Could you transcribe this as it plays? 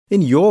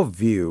In your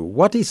view,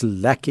 what is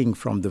lacking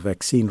from the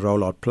vaccine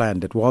rollout plan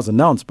that was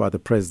announced by the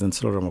President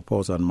Cyril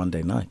Ramaphosa on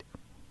Monday night?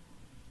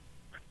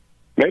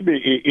 Maybe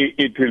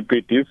it will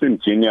be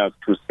disingenuous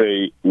to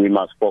say we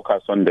must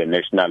focus on the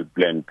national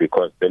plan,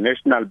 because the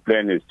national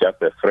plan is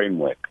just a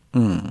framework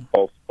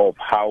of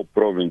how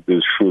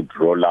provinces should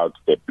roll out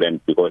the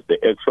plan, because the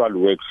actual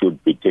work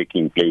should be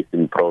taking place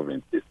in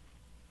provinces.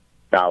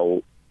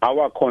 Now,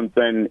 our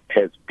concern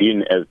has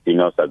been, as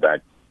Dinosa,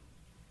 that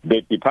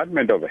the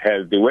Department of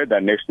Health, whether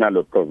national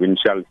or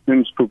provincial,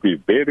 seems to be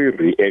very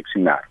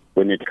reactionary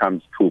when it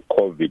comes to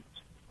COVID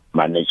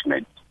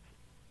management.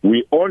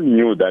 We all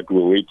knew that we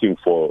were waiting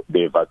for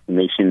the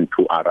vaccination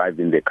to arrive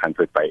in the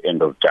country by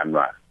end of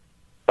January.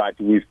 But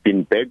we've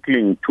been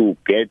battling to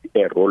get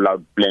a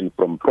rollout plan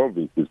from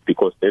provinces,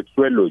 because that's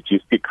where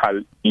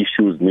logistical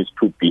issues need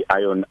to be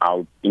ironed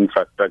out,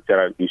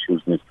 infrastructural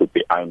issues need to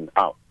be ironed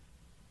out.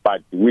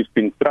 But we've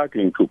been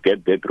struggling to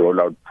get that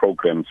rollout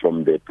program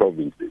from the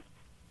provinces.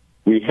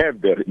 We have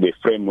the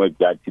framework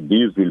that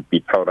these will be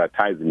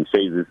prioritized in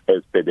phases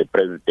as per the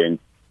President.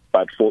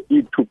 But for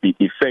it to be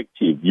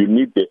effective, you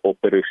need the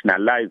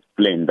operationalized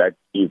plan that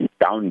is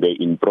down there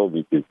in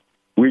provinces,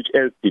 which,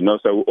 as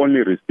Dinosa, we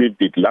only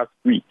received it last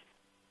week.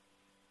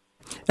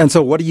 And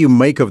so what do you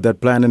make of that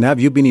plan? And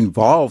have you been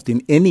involved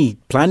in any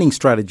planning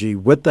strategy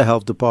with the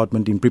Health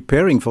Department in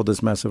preparing for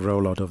this massive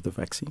rollout of the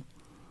vaccine?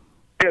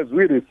 Yes,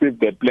 we received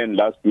the plan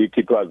last week.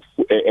 It was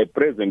a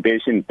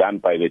presentation done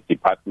by the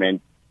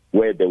department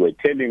where they were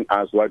telling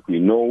us what we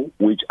know,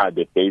 which are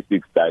the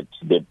basics, that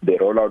the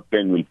rollout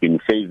plan will be in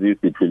phases,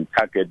 it will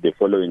target the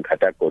following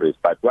categories.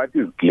 But what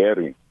is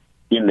glaring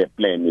in the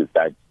plan is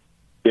that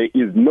there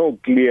is no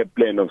clear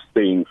plan of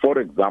saying, for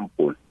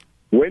example,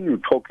 when you're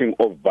talking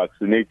of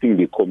vaccinating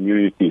the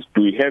communities,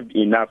 do we have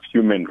enough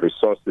human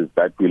resources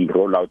that will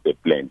roll out the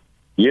plan?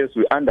 Yes,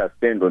 we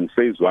understand on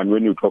phase one,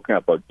 when you're talking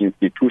about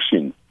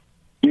institution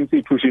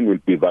will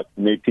be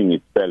vaccinating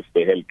itself,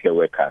 the healthcare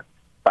workers.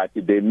 But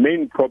the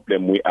main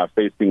problem we are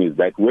facing is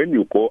that when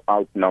you go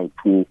out now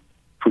to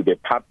the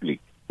public,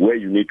 where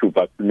you need to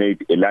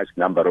vaccinate a large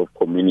number of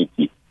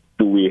communities,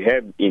 do we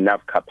have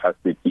enough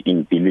capacity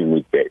in dealing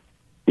with that?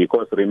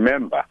 Because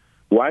remember,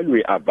 while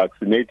we are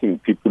vaccinating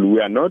people, we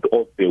are not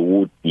off the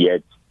woods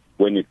yet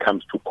when it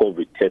comes to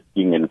COVID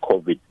testing and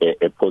COVID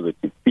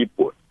positive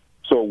people.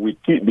 So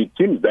the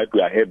teams that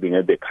we are having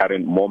at the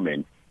current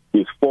moment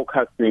is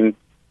focusing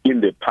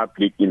in the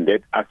public in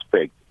that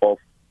aspect of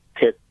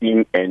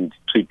testing and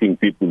treating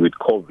people with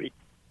COVID.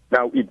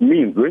 Now, it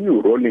means when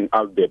you're rolling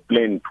out the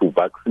plan to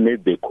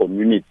vaccinate the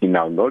community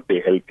now, not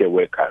the healthcare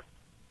workers,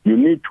 you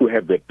need to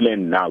have a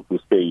plan now to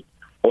say,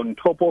 on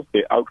top of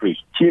the outreach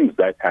teams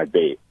that are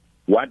there,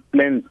 what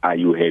plans are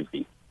you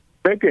having?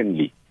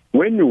 Secondly,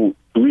 when you're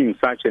doing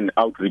such an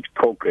outreach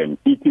program,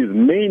 it is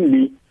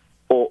mainly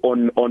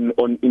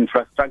on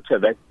infrastructure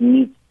that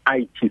needs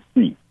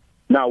ITC.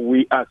 Now,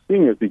 we are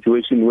seeing a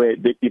situation where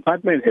the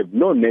department have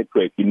no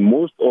network in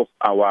most of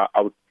our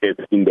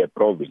outskirts in the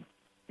province.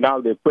 Now,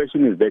 the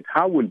question is that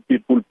how will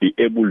people be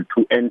able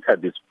to enter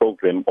this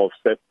program of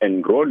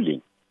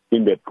self-enrolling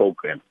in the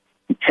program?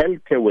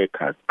 Healthcare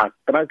workers are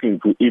struggling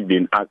to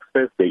even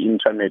access the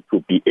internet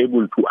to be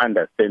able to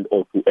understand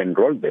or to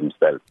enroll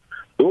themselves.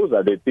 Those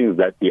are the things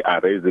that we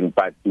are raising,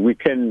 but we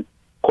can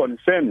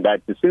confirm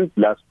that since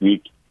last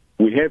week,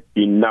 we have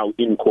been now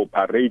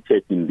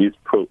incorporated in these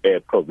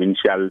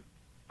provincial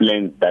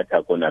plans that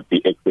are going to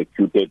be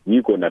executed.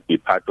 We're going to be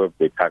part of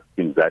the task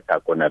teams that are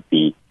going to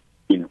be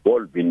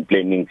involved in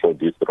planning for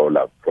this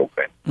rollout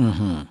program.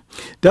 Mm-hmm.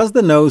 Does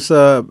the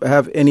NOSA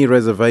have any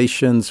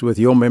reservations with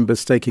your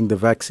members taking the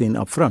vaccine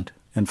up front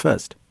and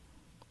first?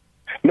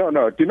 No,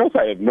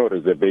 I have no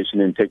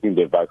reservation in taking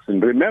the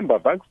vaccine. Remember,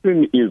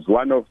 vaccine is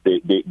one of the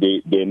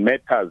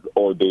matters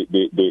or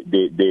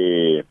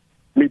the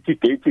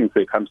mitigating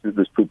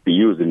circumstances to be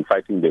used in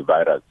fighting the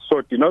virus.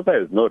 So Dinosa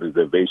has no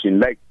reservation.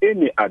 Like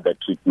any other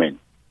treatment,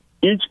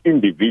 each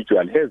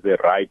individual has a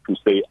right to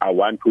say, I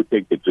want to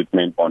take the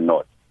treatment or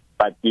not.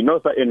 But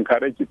Dinosa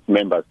encourages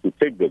members to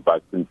take the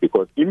vaccine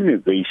because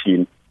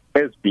immunization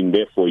has been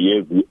there for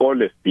years. We all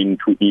have been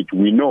to it.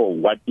 We know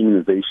what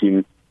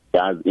immunization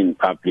does in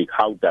public,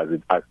 how does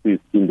it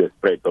assist in the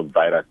spread of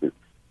viruses.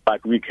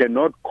 But we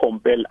cannot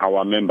compel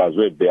our members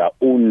with their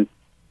own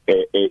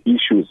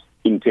issues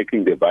in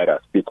taking the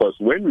virus, because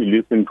when we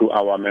listen to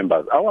our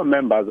members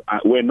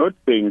we're not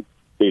saying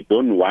they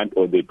don't want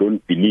or they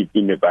don't believe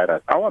in the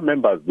virus. Our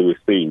members, they were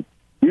saying,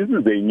 this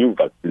is a new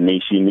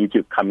vaccination which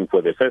is coming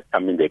for the first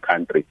time in the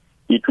country.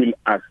 It will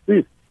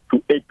assist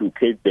to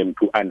educate them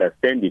to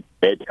understand it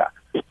better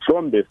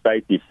from the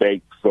side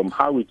effects, from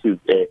how it is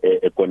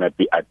going to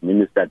be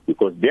administered,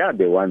 because they are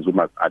the ones who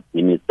must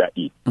administer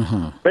it.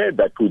 Mm-hmm.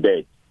 Further to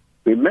that,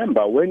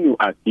 remember, when you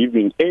are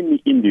giving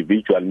any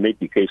individual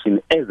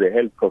medication as a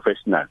health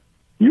professional,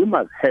 you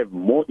must have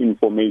more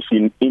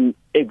information in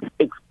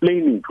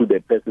explaining to the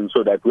person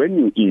so that when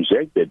you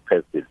inject that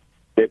person,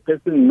 the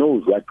person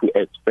knows what to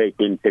expect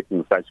when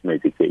taking such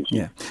medication.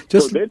 Yeah. So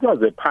that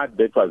was a part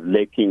that was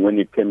lacking when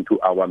it came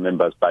to our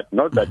members, but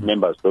not that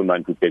members don't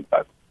want to take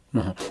vaccine.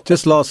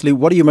 Just lastly,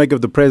 what do you make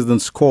of the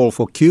president's call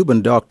for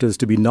Cuban doctors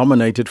to be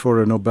nominated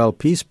for a Nobel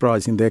Peace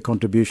Prize in their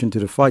contribution to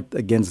the fight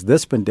against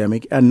this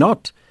pandemic and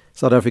not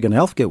South African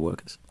healthcare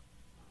workers?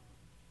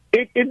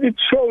 It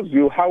shows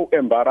you how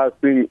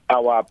embarrassing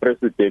our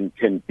president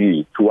can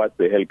be towards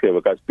the healthcare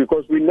workers,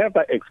 because we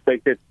never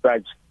expected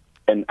such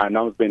an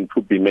announcement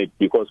to be made,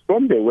 because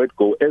from the word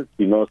go, as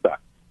DINOSA,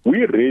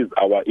 we raise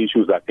our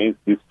issues against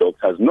these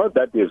doctors, not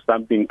that there's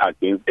something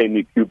against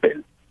any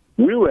Cubans.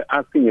 We were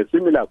asking a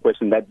similar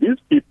question, that these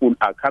people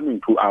are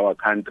coming to our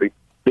country,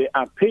 they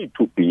are paid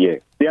to be here.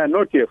 They are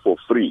not here for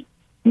free.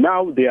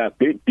 Now they are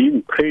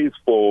being praised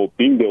for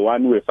being the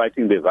one who are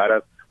fighting the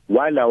virus,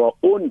 while our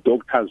own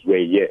doctors were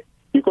here.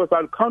 Because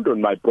I'll count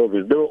on my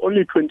province, there were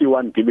only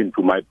 21 given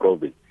to my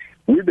province.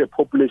 With a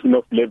population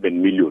of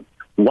 11 million,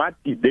 what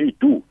did they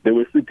do? They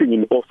were sitting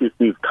in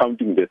offices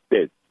counting the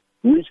stats,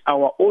 which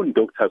our own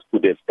doctors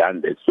could have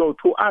done that. So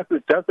to us,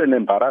 it's just an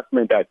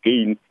embarrassment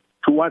again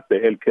towards the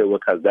healthcare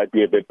workers that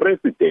we have a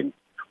president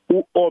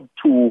who ought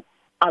to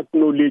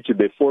acknowledge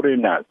the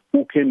foreigners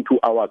who came to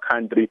our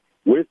country,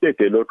 wasted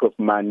a lot of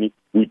money.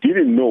 We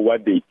didn't know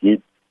what they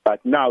did,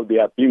 but now they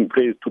are being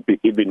praised to be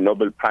given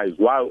Nobel Prize,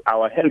 while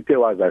our healthcare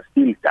workers are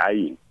still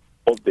dying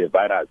of the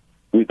virus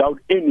without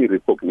any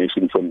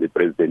recognition from the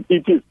president.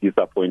 It is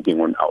disappointing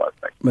on our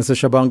side. Mr.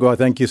 Shabangu, I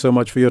thank you so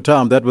much for your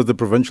time. That was the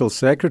Provincial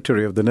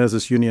Secretary of the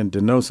Nurses Union,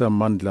 DINOSA,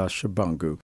 Mandla Shabangu.